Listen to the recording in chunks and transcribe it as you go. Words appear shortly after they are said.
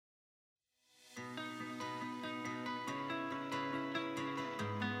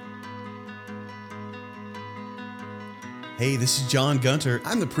Hey, this is John Gunter.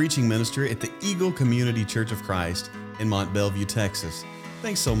 I'm the preaching minister at the Eagle Community Church of Christ in Mont Belvieu, Texas.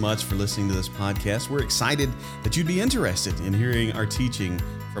 Thanks so much for listening to this podcast. We're excited that you'd be interested in hearing our teaching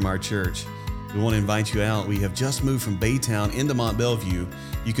from our church. We want to invite you out. We have just moved from Baytown into Mont Belvieu.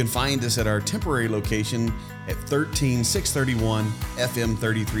 You can find us at our temporary location at 13631 FM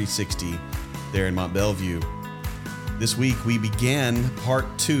 3360 there in Mont Belvieu. This week we began part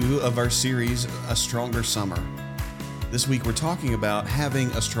 2 of our series, A Stronger Summer. This week we're talking about having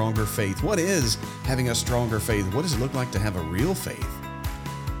a stronger faith. What is having a stronger faith? What does it look like to have a real faith?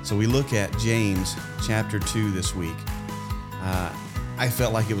 So we look at James chapter 2 this week. I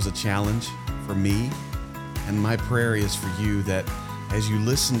felt like it was a challenge for me, and my prayer is for you that as you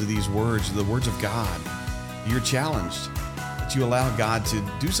listen to these words, the words of God, you're challenged, that you allow God to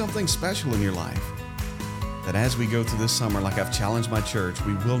do something special in your life. That as we go through this summer, like I've challenged my church,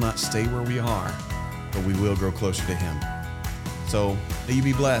 we will not stay where we are, but we will grow closer to Him. So may you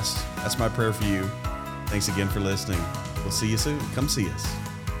be blessed. That's my prayer for you. Thanks again for listening. We'll see you soon. Come see us.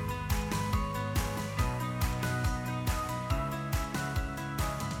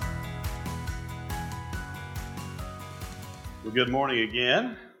 Well, good morning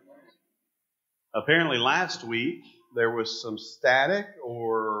again. Apparently last week there was some static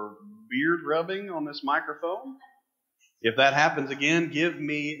or beard rubbing on this microphone. If that happens again, give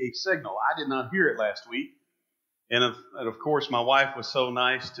me a signal. I did not hear it last week. And of course, my wife was so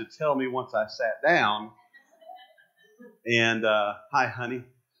nice to tell me once I sat down. And, hi, honey.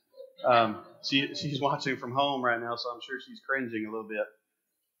 She's watching from home right now, so I'm sure she's cringing a little bit.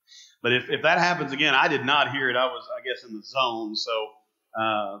 But if that happens again, I did not hear it. I was, I guess, in the zone. So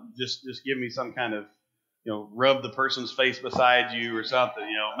just give me some kind of, rub the person's face beside you or something.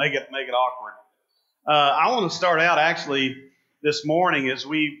 Make it awkward. I want to start out actually this morning as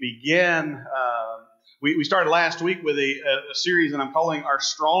we begin. We started last week with a series that I'm calling Our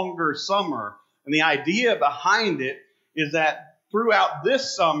Stronger Summer. And the idea behind it is that throughout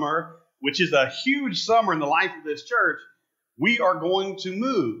this summer, which is a huge summer in the life of this church, we are going to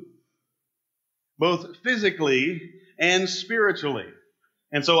move, both physically and spiritually.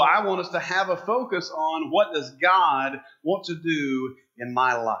 And so I want us to have a focus on what does God want to do in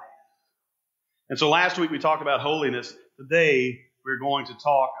my life. And so last week we talked about holiness. Today we're going to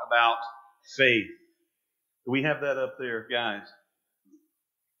talk about faith. Do we have that up there, guys?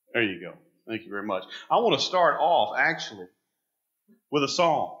 There you go. Thank you very much. I want to start off actually with a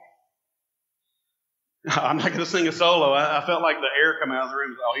song. I'm not going to sing a solo. I felt like the air coming out of the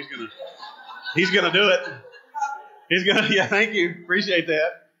room. Oh, he's going to do it. Yeah, thank you. Appreciate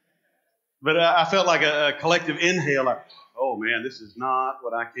that. But I felt like a collective inhale. Like, oh man, this is not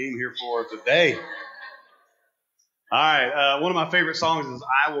what I came here for today. All right. One of my favorite songs is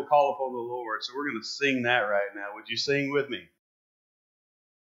I Will Call Upon the Lord. So we're going to sing that right now. Would you sing with me?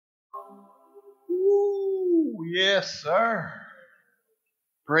 Ooh, yes, sir.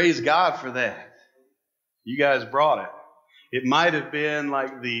 Praise God for that. You guys brought it. It might have been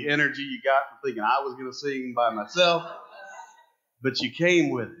like the energy you got from thinking I was going to sing by myself, but you came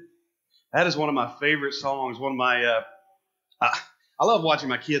with it. That is one of my favorite songs. One of my, I love watching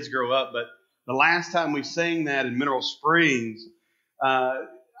my kids grow up, but the last time we sang that in Mineral Springs, I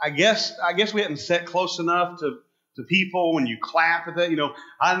guess we hadn't set close enough to people when you clap at that,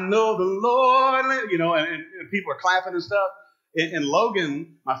 I know the Lord, and people are clapping and stuff. And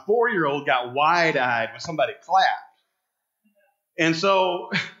Logan, my 4-year-old, got wide-eyed when somebody clapped. And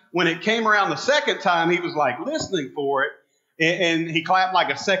so when it came around the second time, he was like listening for it, and he clapped like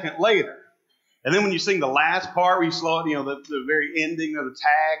a second later. And then when you sing the last part, where you slow it, the very ending of the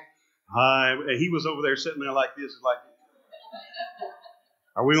tag, he was over there sitting there like this, like,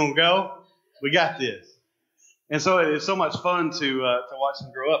 are we going to go? We got this. And so it's so much fun to watch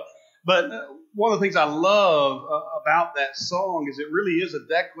them grow up. But one of the things I love about that song is it really is a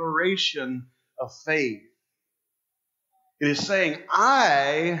declaration of faith. It is saying,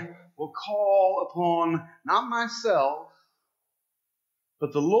 I will call upon not myself,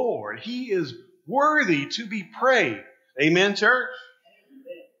 but the Lord. He is worthy to be praised. Amen, church?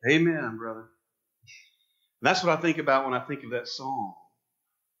 Amen, brother. And that's what I think about when I think of that song.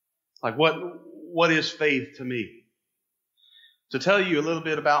 Like, what is faith to me? To tell you a little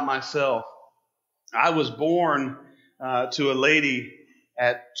bit about myself, I was born to a lady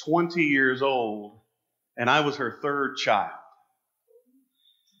at 20 years old, and I was her third child.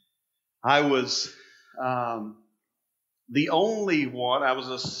 I was the only one. I was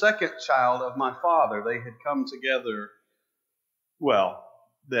the second child of my father. They had come together,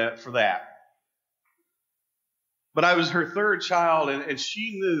 for that. But I was her third child, and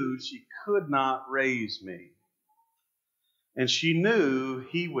she knew she could not raise me. And she knew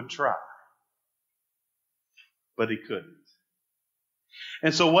he would try, but he couldn't.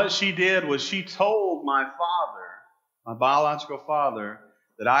 And so what she did was she told my father, my biological father,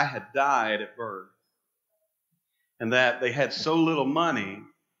 that I had died at birth and that they had so little money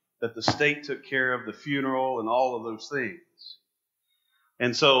that the state took care of the funeral and all of those things.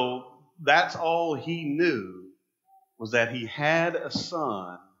 And so that's all he knew, was that he had a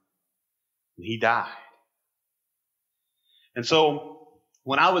son and he died. And so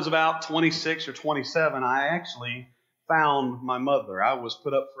when I was about 26 or 27, I actually found my mother. I was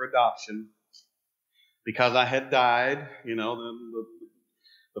put up for adoption because I had died. You know,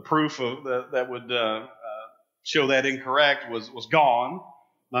 the proof of that would show that incorrect was gone.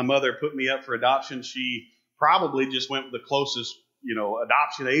 My mother put me up for adoption. She probably just went with the closest,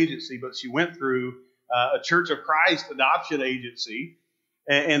 adoption agency, but she went through a Church of Christ adoption agency.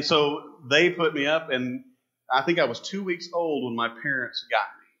 And so they put me up, and I think I was 2 weeks old when my parents got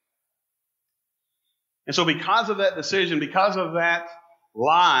me. And so because of that decision, because of that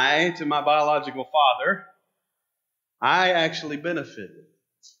lie to my biological father, I actually benefited.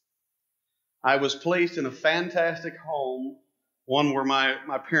 I was placed in a fantastic home, one where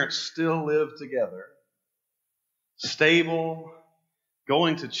my parents still live together, stable,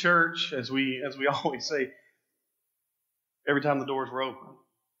 going to church, as we always say, every time the doors were open.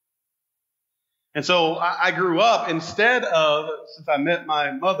 And so I grew up, since I met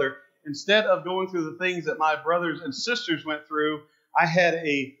my mother, instead of going through the things that my brothers and sisters went through, I had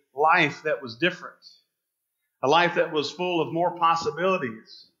a life that was different, a life that was full of more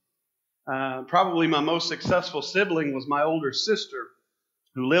possibilities. Probably my most successful sibling was my older sister,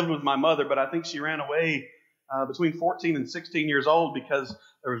 who lived with my mother, but I think she ran away between 14 and 16 years old because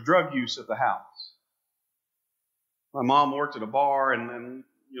there was drug use at the house. My mom worked at a bar, and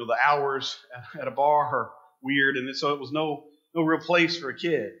the hours at a bar are weird, and so it was no real place for a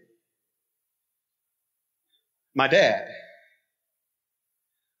kid. My dad,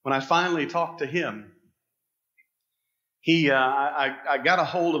 when I finally talked to him, I got a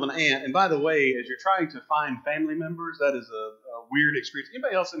hold of an aunt. And by the way, as you're trying to find family members, that is a weird experience.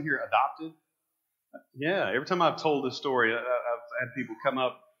 Anybody else in here adopted? Yeah, every time I've told this story, I've had people come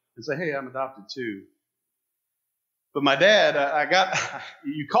up and say, "Hey, I'm adopted too." But my dad,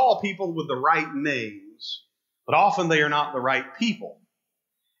 you call people with the right names, but often they are not the right people.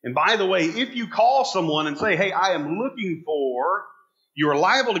 And by the way, if you call someone and say, "Hey, I am looking for," you are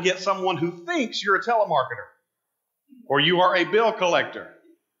liable to get someone who thinks you're a telemarketer or you are a bill collector.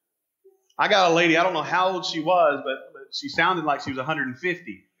 I got a lady, I don't know how old she was, but she sounded like she was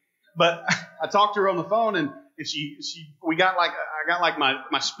 150. But I talked to her on the phone, and I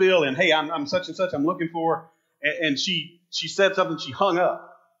got my spiel, and "Hey, I'm such and such, I'm looking for," and she said something, she hung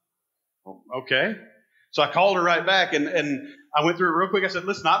up. Okay. So I called her right back, and I went through it real quick. I said,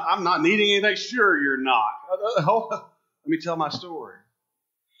 "Listen, I'm not needing anything." "Sure you're not." Let me tell my story.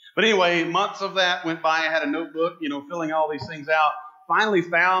 But anyway, months of that went by. I had a notebook, filling all these things out. Finally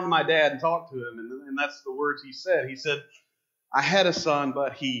found my dad and talked to him, and that's the words he said. He said, "I had a son,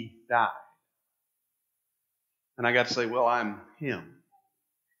 but he died." And I got to say, "Well, I'm him."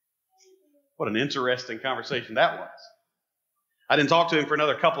 What an interesting conversation that was. I didn't talk to him for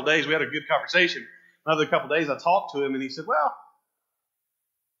another couple days. We had a good conversation. Another couple days, I talked to him, and he said, "Well,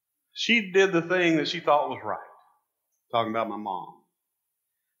 she did the thing that she thought was right." Talking about my mom.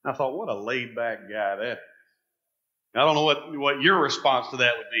 And I thought, what a laid-back guy that is. I don't know what your response to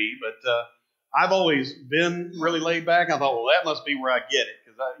that would be, but I've always been really laid back. I thought, well, that must be where I get it,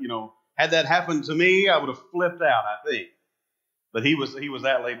 because had that happened to me, I would have flipped out, I think. But he was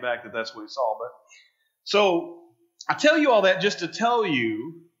that laid back that's what he saw. But so I tell you all that just to tell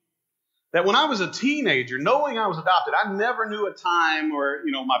you that when I was a teenager, knowing I was adopted, I never knew a time where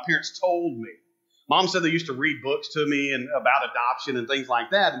my parents told me. Mom said they used to read books to me and about adoption and things like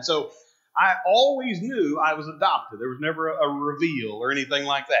that, and so I always knew I was adopted. There was never a reveal or anything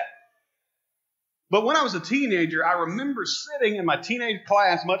like that. But when I was a teenager, I remember sitting in my teenage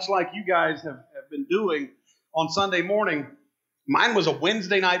class, much like you guys have been doing on Sunday morning. Mine was a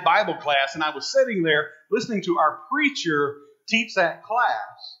Wednesday night Bible class, and I was sitting there listening to our preacher teach that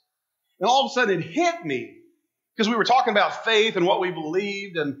class. And all of a sudden it hit me, because we were talking about faith and what we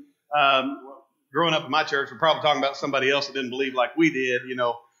believed. And growing up in my church, we're probably talking about somebody else that didn't believe like we did,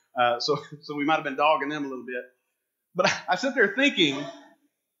 so we might have been dogging them a little bit. But I sit there thinking,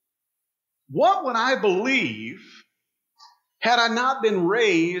 what would I believe had I not been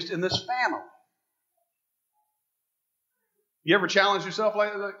raised in this family? You ever challenge yourself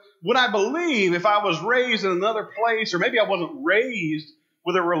like that? Would I believe if I was raised in another place, or maybe I wasn't raised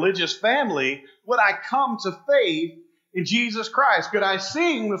with a religious family, would I come to faith in Jesus Christ? Could I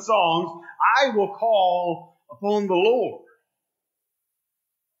sing the songs, I will call upon the Lord?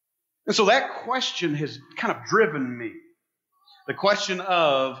 And so that question has kind of driven me. The question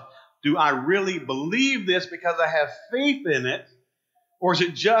of, do I really believe this because I have faith in it, or is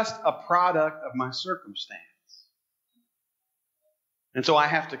it just a product of my circumstance? And so I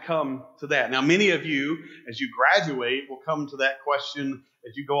have to come to that. Now, many of you, as you graduate, will come to that question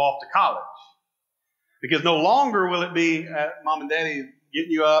as you go off to college. Because no longer will it be mom and daddy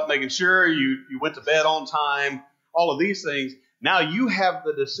getting you up, making sure you went to bed on time, all of these things. Now you have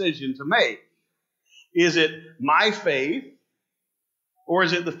the decision to make. Is it my faith, or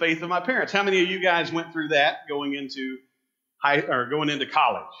is it the faith of my parents? How many of you guys went through that going into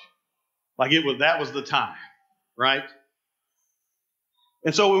college? Like that was the time, right?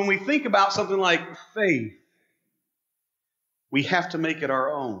 And so when we think about something like faith, we have to make it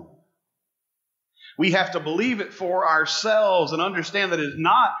our own. We have to believe it for ourselves and understand that it's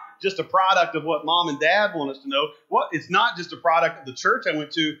not just a product of what mom and dad want us to know. It's not just a product of the church I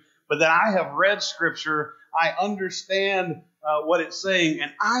went to, but that I have read Scripture, I understand what it's saying,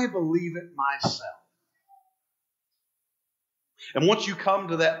 and I believe it myself. And once you come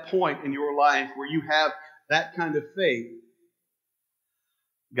to that point in your life where you have that kind of faith,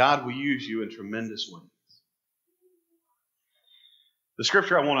 God will use you in tremendous ways. The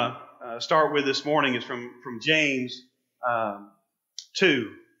scripture I want to start with this morning is from James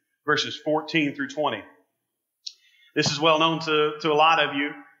 2, verses 14 through 20. This is well known to a lot of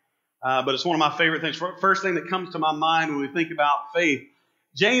you, but it's one of my favorite things. First thing that comes to my mind when we think about faith,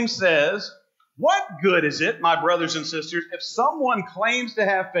 James says, "What good is it, my brothers and sisters, if someone claims to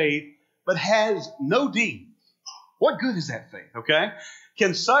have faith but has no deeds?" What good is that faith, okay?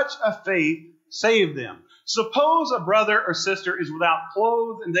 "Can such a faith save them? Suppose a brother or sister is without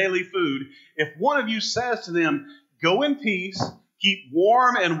clothes and daily food. If one of you says to them, 'Go in peace, keep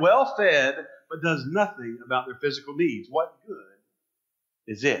warm and well fed,' but does nothing about their physical needs, what good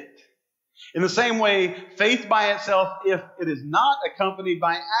is it?" In the same way, faith by itself, if it is not accompanied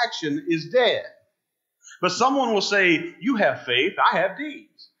by action, is dead. But someone will say, "You have faith, I have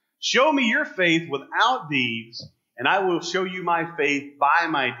deeds. Show me your faith without deeds, and I will show you my faith by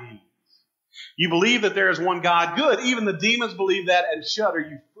my deeds. You believe that there is one God. Good. Even the demons believe that and shudder.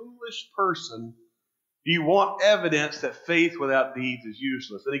 You foolish person. Do you want evidence that faith without deeds is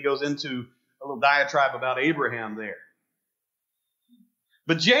useless?" Then he goes into a little diatribe about Abraham there.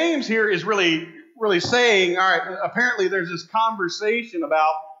 But James here is really saying, all right, apparently there's this conversation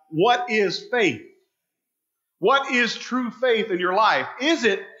about what is faith. What is true faith in your life? Is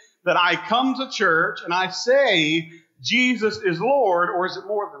it that I come to church and I say Jesus is Lord, or is it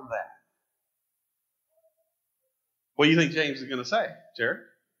more than that? What do you think James is going to say, Jared?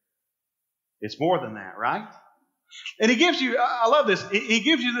 It's more than that, right? And he gives you, I love this, he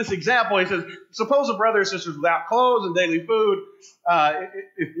gives you this example. He says, suppose a brother or sister is without clothes and daily food.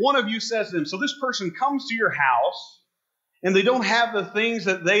 If one of you says to them, so this person comes to your house and they don't have the things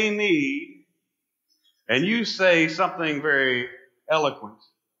that they need, and you say something very eloquent,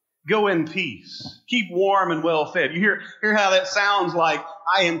 "Go in peace, keep warm and well fed." You hear how that sounds like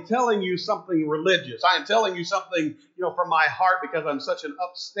I am telling you something religious. I am telling you something, from my heart because I'm such an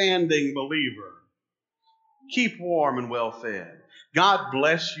upstanding believer. Keep warm and well fed. God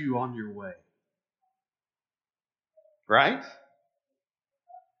bless you on your way. Right?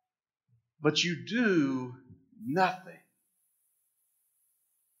 But you do nothing.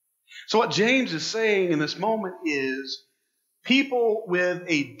 So what James is saying in this moment is, people with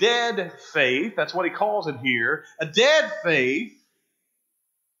a dead faith, that's what he calls it here, a dead faith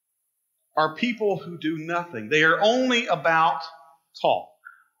are people who do nothing. They are only about talk.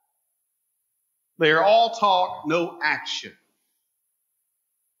 They are all talk, no action.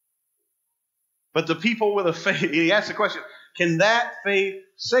 But the people with a faith, he asks the question, can that faith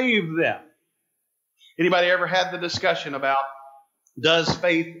save them? Anybody ever had the discussion about, does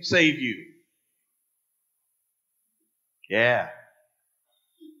faith save you? Yeah.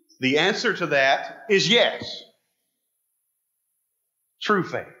 The answer to that is yes. True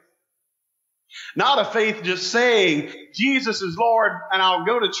faith. Not a faith just saying, Jesus is Lord, and I'll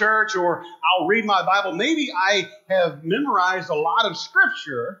go to church or I'll read my Bible. Maybe I have memorized a lot of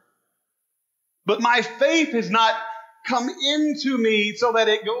Scripture, but my faith has not come into me so that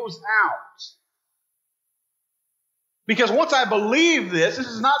it goes out. Because once I believe this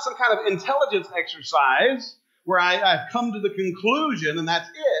is not some kind of intelligence exercise where I've come to the conclusion and that's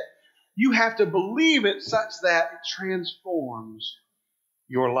it. You have to believe it such that it transforms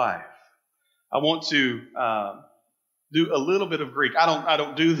your life. I want to do a little bit of Greek. I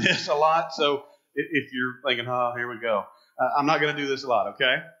don't do this a lot, so if you're thinking, oh, here we go. I'm not going to do this a lot,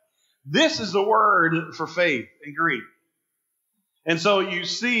 okay? This is the word for faith in Greek. And so you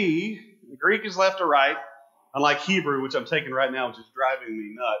see, the Greek is left to right, unlike Hebrew, which I'm taking right now, which is driving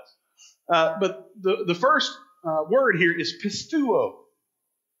me nuts. But the first word here is pistuo.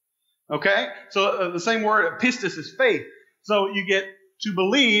 Okay? So the same word, pistis, is faith. So you get to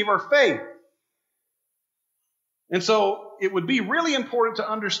believe or faith. And so it would be really important to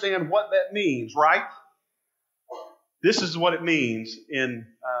understand what that means, right? This is what it means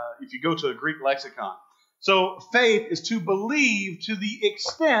if you go to a Greek lexicon. So faith is to believe to the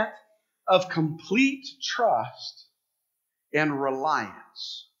extent of complete trust and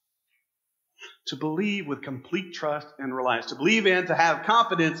reliance. To believe with complete trust and reliance. To believe in, to have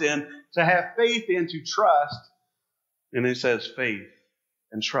confidence in, to have faith in, to trust. And it says faith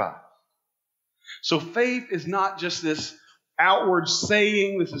and trust. So faith is not just this outward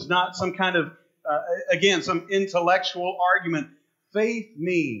saying. This is not some kind of, some intellectual argument. Faith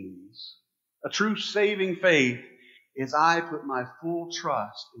means, a true saving faith is I put my full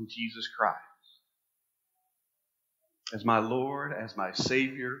trust in Jesus Christ as my Lord, as my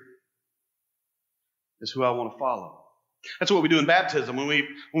Savior, is who I want to follow. That's what we do in baptism. When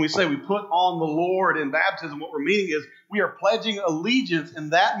we say we put on the Lord in baptism, what we're meaning is we are pledging allegiance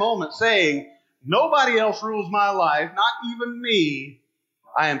in that moment, saying, nobody else rules my life, not even me.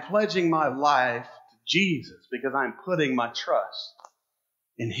 I am pledging my life to Jesus because I'm putting my trust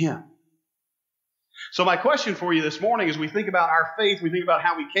in Him. So my question for you this morning, as we think about our faith, we think about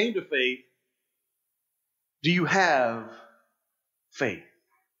how we came to faith, do you have faith?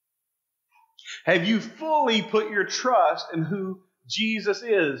 Have you fully put your trust in who Jesus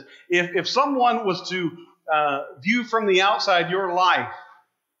is? If someone was to view from the outside your life,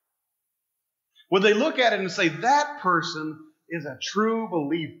 would they look at it and say, that person is a true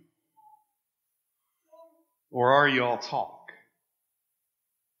believer? Or are you all talk?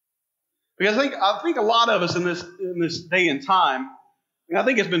 Because I think a lot of us in this day and time, and I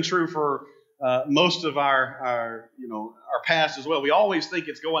think it's been true for most of our past as well, we always think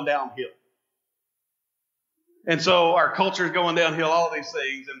it's going downhill. And so our culture is going downhill, all of these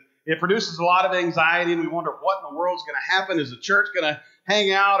things, and it produces a lot of anxiety, and we wonder what in the world is going to happen. Is the church going to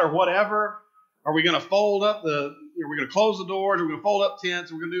hang out or whatever? Are we going to fold up we're going to close the doors, or we're going to fold up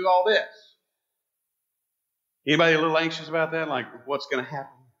tents, and we're going to do all this? Anybody a little anxious about that? Like, what's going to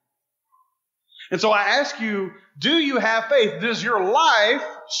happen? And so I ask you, do you have faith? Does your life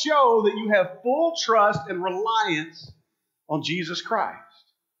show that you have full trust and reliance on Jesus Christ?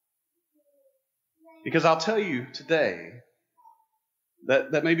 Because I'll tell you today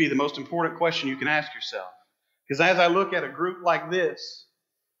that may be the most important question you can ask yourself. Because as I look at a group like this,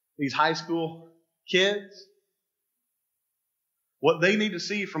 these high school kids, what they need to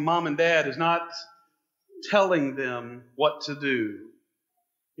see from mom and dad is not telling them what to do.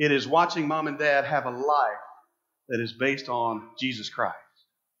 It is watching mom and dad have a life that is based on Jesus Christ.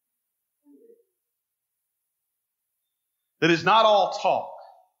 That is not all talk.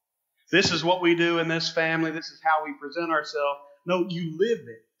 This is what we do in this family. This is how we present ourselves. No, you live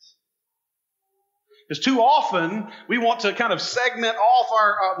it. Because too often, we want to kind of segment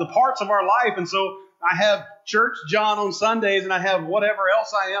off the parts of our life. And so I have church John on Sundays, and I have whatever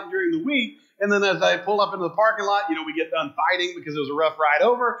else I am during the week. And then as I pull up into the parking lot, we get done fighting because it was a rough ride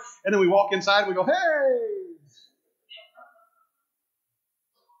over. And then we walk inside and we go, hey.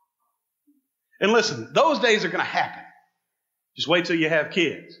 And listen, those days are going to happen. Just wait till you have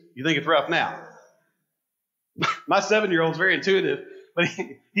kids. You think it's rough now. My 7-year-old's very intuitive, but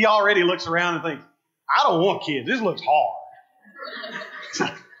he already looks around and thinks, I don't want kids. This looks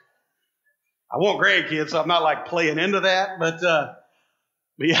hard. I want grandkids, so I'm not like playing into that, but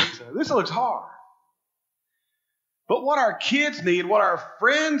yeah, so this looks hard. But what our kids need, what our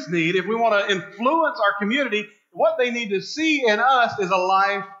friends need, if we want to influence our community, what they need to see in us is a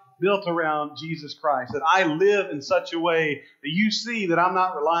life built around Jesus Christ. That I live in such a way that you see that I'm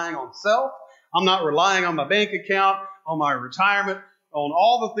not relying on self. I'm not relying on my bank account, on my retirement, on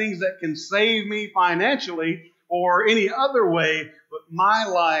all the things that can save me financially or any other way, but my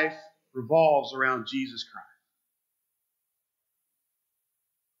life revolves around Jesus Christ.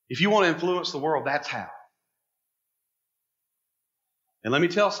 If you want to influence the world, that's how. And let me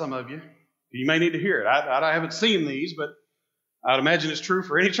tell some of you, you may need to hear it. I haven't seen these, but I'd imagine it's true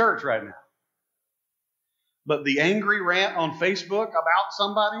for any church right now. But the angry rant on Facebook about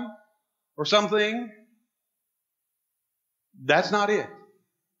somebody or something, that's not it.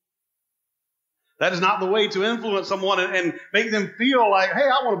 That is not the way to influence someone and make them feel like, hey,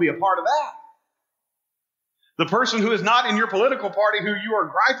 I want to be a part of that. The person who is not in your political party who you are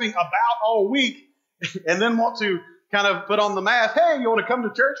griping about all week and then want to kind of put on the mask, hey, you want to come to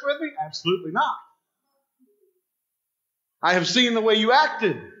church with me? Absolutely not. I have seen the way you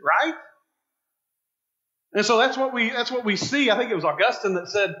acted, right? And so that's what we see. I think it was Augustine that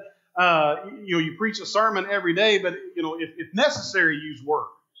said, you preach a sermon every day, but if necessary, use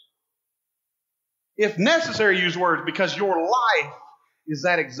words. If necessary, use words, because your life is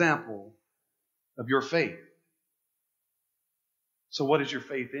that example of your faith. So what is your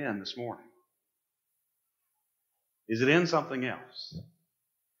faith in this morning? Is it in something else?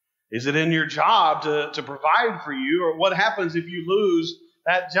 Is it in your job to provide for you? Or what happens if you lose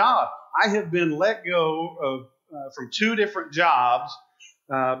that job? I have been let go from 2 different jobs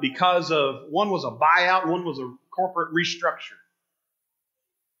because of, one was a buyout, one was a corporate restructure.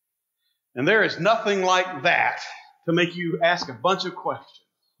 And there is nothing like that to make you ask a bunch of questions.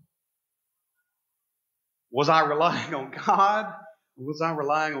 Was I relying on God? Or was I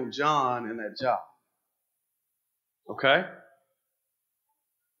relying on John in that job? Okay?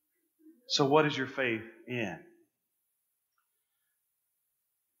 So what is your faith in?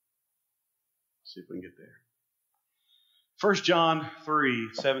 Let's see if we can get there. 1 John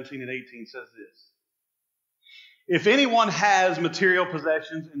 3:17 and 18 says this. If anyone has material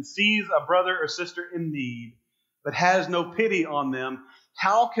possessions and sees a brother or sister in need, but has no pity on them,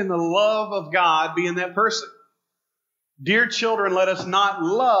 how can the love of God be in that person? Dear children, let us not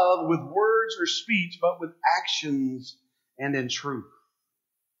love with words or speech, but with actions and in truth.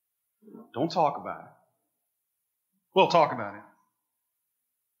 Don't talk about it. We'll talk about it.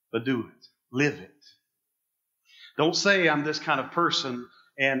 But do it. Live it. Don't say I'm this kind of person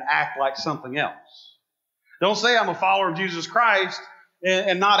and act like something else. Don't say I'm a follower of Jesus Christ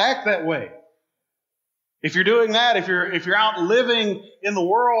and not act that way. If you're doing that, if you're out living in the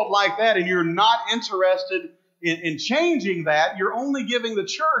world like that and you're not interested in changing that, you're only giving the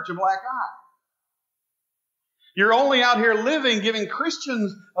church a black eye. You're only out here living, giving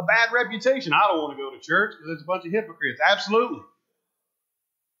Christians a bad reputation. I don't want to go to church because it's a bunch of hypocrites. Absolutely.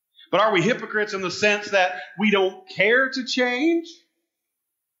 But are we hypocrites in the sense that we don't care to change?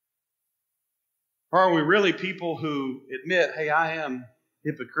 Or are we really people who admit, hey, I am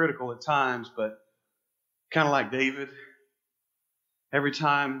hypocritical at times, but kind of like David, every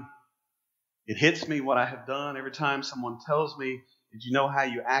time it hits me what I have done, every time someone tells me, did you know how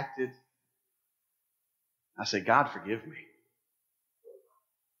you acted? I say, God, forgive me.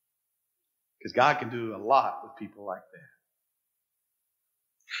 Because God can do a lot with people like that.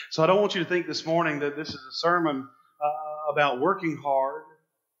 So I don't want you to think this morning that this is a sermon about working hard.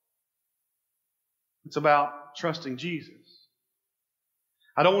 It's about trusting Jesus.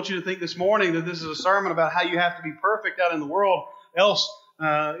 I don't want you to think this morning that this is a sermon about how you have to be perfect out in the world, else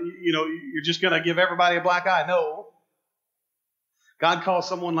you're just going to give everybody a black eye. No. God calls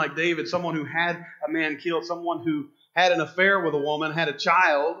someone like David, someone who had a man killed, someone who had an affair with a woman, had a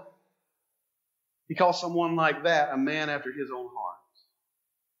child. He calls someone like that a man after his own heart.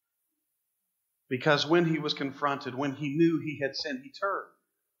 Because when he was confronted, when he knew he had sinned, he turned.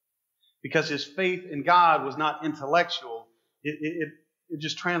 Because his faith in God was not intellectual. It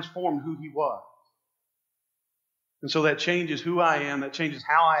just transformed who he was. And so that changes who I am. That changes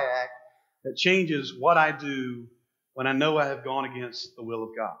how I act. That changes what I do when I know I have gone against the will of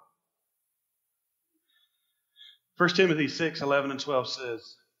God. 1 Timothy 6:11 and 12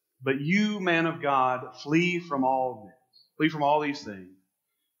 says, but you, man of God, flee from all this. Flee from all these things.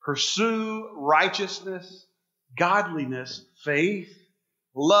 Pursue righteousness, godliness, faith,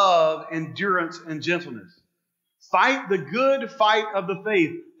 love, endurance, and gentleness. Fight the good fight of the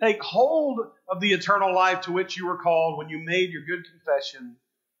faith. Take hold of the eternal life to which you were called when you made your good confession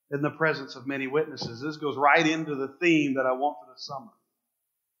in the presence of many witnesses. This goes right into the theme that I want for the summer.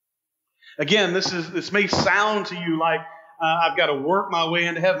 Again, this may sound to you like I've got to work my way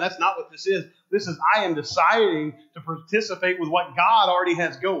into heaven. That's not what this is. This is I am deciding to participate with what God already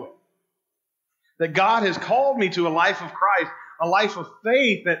has going. That God has called me to a life of Christ, a life of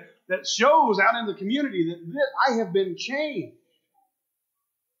faith that shows out in the community that I have been changed.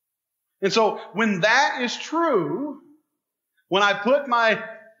 And so when that is true, when I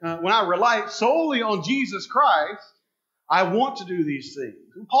rely solely on Jesus Christ, I want to do these things.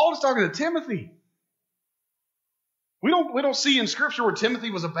 And Paul is talking to Timothy. We don't see in Scripture where Timothy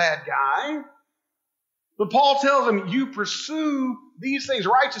was a bad guy. But Paul tells him, you pursue these things,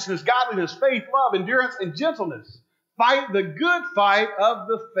 righteousness, godliness, faith, love, endurance, and gentleness. Fight the good fight of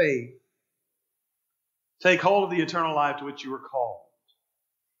the faith. Take hold of the eternal life to which you were called.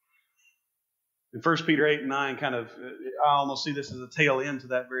 In 1 Peter 8 and 9, I almost see this as a tail end to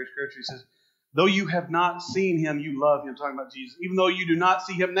that very scripture. He says, Though you have not seen him, you love him. Talking about Jesus. Even though you do not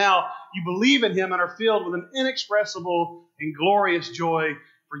see him now, you believe in him and are filled with an inexpressible and glorious joy,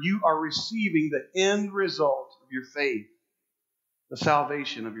 for you are receiving the end result of your faith, the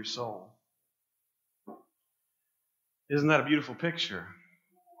salvation of your soul. Isn't that a beautiful picture?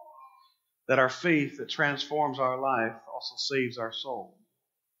 That our faith that transforms our life also saves our soul.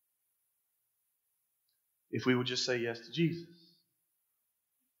 If we would just say yes to Jesus.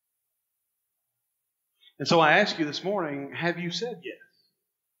 And so I ask you this morning, have you said yes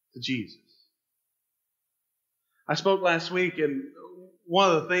to Jesus? I spoke last week, and one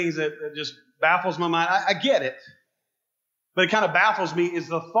of the things that just baffles my mind, I get it, but it kind of baffles me, is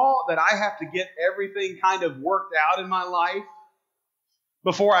the thought that I have to get everything kind of worked out in my life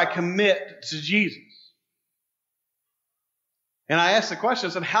before I commit to Jesus. And I asked the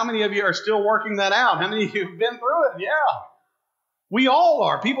question, I said, how many of you are still working that out? How many of you have been through it? Yeah. We all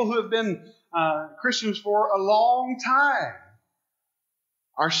are. People who have been Christians for a long time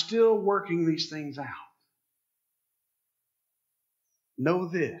are still working these things out. Know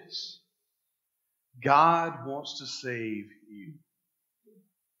this. God wants to save you.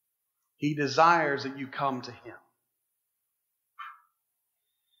 He desires that you come to Him.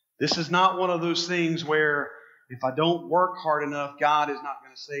 This is not one of those things where if I don't work hard enough, God is not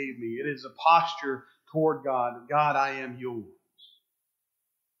going to save me. It is a posture toward God. God, I am yours.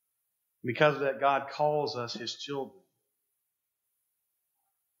 Because of that, God calls us His children.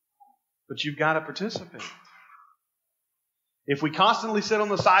 But you've got to participate. If we constantly sit on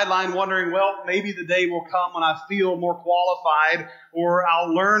the sideline wondering, well, maybe the day will come when I feel more qualified or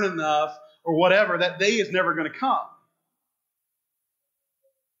I'll learn enough or whatever, that day is never going to come.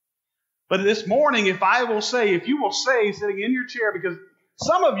 But this morning, if you will say, sitting in your chair, because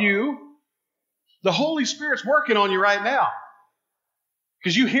some of you, the Holy Spirit's working on you right now.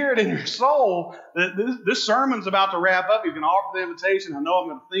 Because you hear it in your soul that this sermon's about to wrap up. You can offer the invitation. I know I'm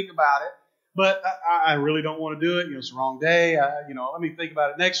going to think about it, but I really don't want to do it. It's the wrong day. Let me think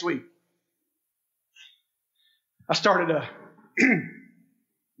about it next week. I started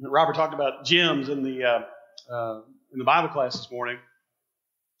Robert talked about gyms in the Bible class this morning.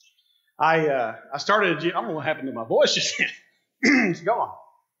 I started a gym. I don't know what happened to my voice just then. It's gone.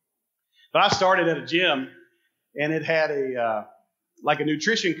 But I started at a gym, and it had a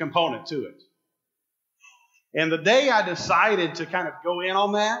nutrition component to it. And the day I decided to kind of go in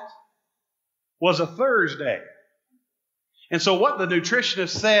on that was a Thursday. And so what the nutritionist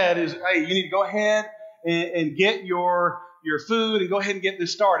said is, hey, you need to go ahead and get your food and go ahead and get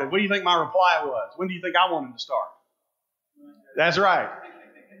this started. What do you think my reply was? When do you think I wanted to start? That's right.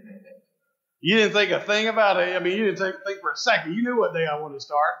 You didn't think a thing about it. You didn't think for a second. You knew what day I wanted to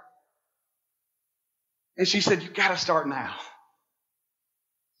start. And she said, you've got to start now.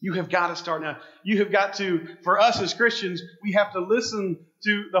 You have got to start now. You have got to, for us as Christians, we have to listen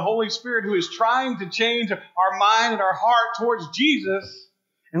to the Holy Spirit who is trying to change our mind and our heart towards Jesus.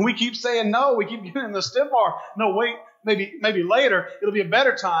 And we keep saying no. We keep giving the stiff arm. No, wait, maybe later. It'll be a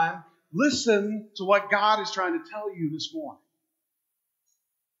better time. Listen to what God is trying to tell you this morning.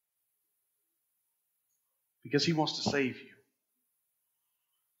 Because He wants to save you.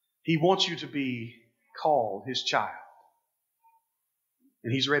 He wants you to be called His child.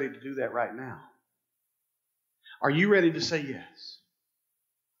 And He's ready to do that right now. Are you ready to say yes?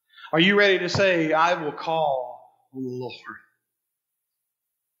 Are you ready to say, I will call on the Lord?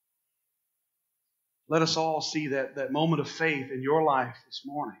 Let us all see that moment of faith in your life this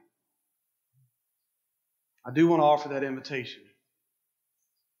morning. I do want to offer that invitation.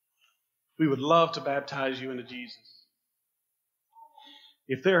 We would love to baptize you into Jesus.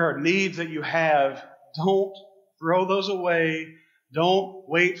 If there are needs that you have, don't throw those away. Don't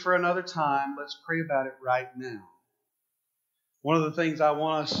wait for another time. Let's pray about it right now. One of the things I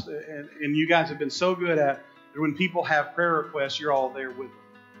want us, and you guys have been so good at, is when people have prayer requests, you're all there with them.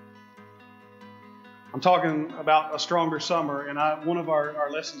 I'm talking about a stronger summer, and one of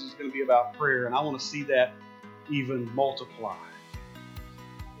our lessons is going to be about prayer, and I want to see that even multiply.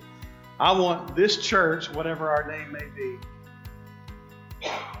 I want this church, whatever our name may be,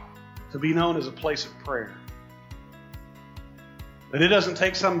 to be known as a place of prayer. That it doesn't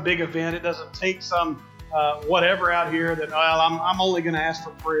take some big event. It doesn't take some whatever out here that, I'm only going to ask for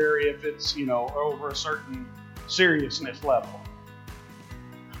prayer if it's, over a certain seriousness level.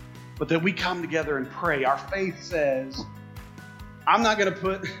 But that we come together and pray. Our faith says, I'm not going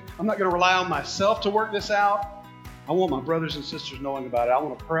to rely on myself to work this out. I want my brothers and sisters knowing about it. I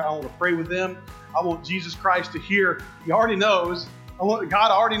want to pray with them. I want Jesus Christ to hear. He already knows.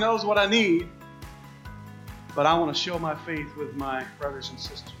 God already knows what I need. But I want to show my faith with my brothers and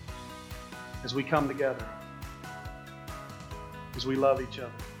sisters. as we come together, as we love each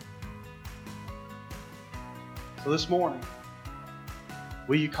other. So this morning,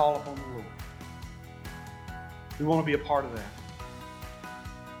 will you call upon the Lord? We want to be a part of that.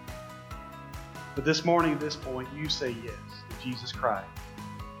 But this morning, at this point, you say yes to Jesus Christ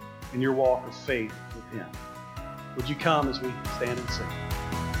in your walk of faith with Him. Would you come as we stand and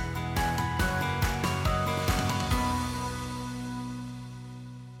sing?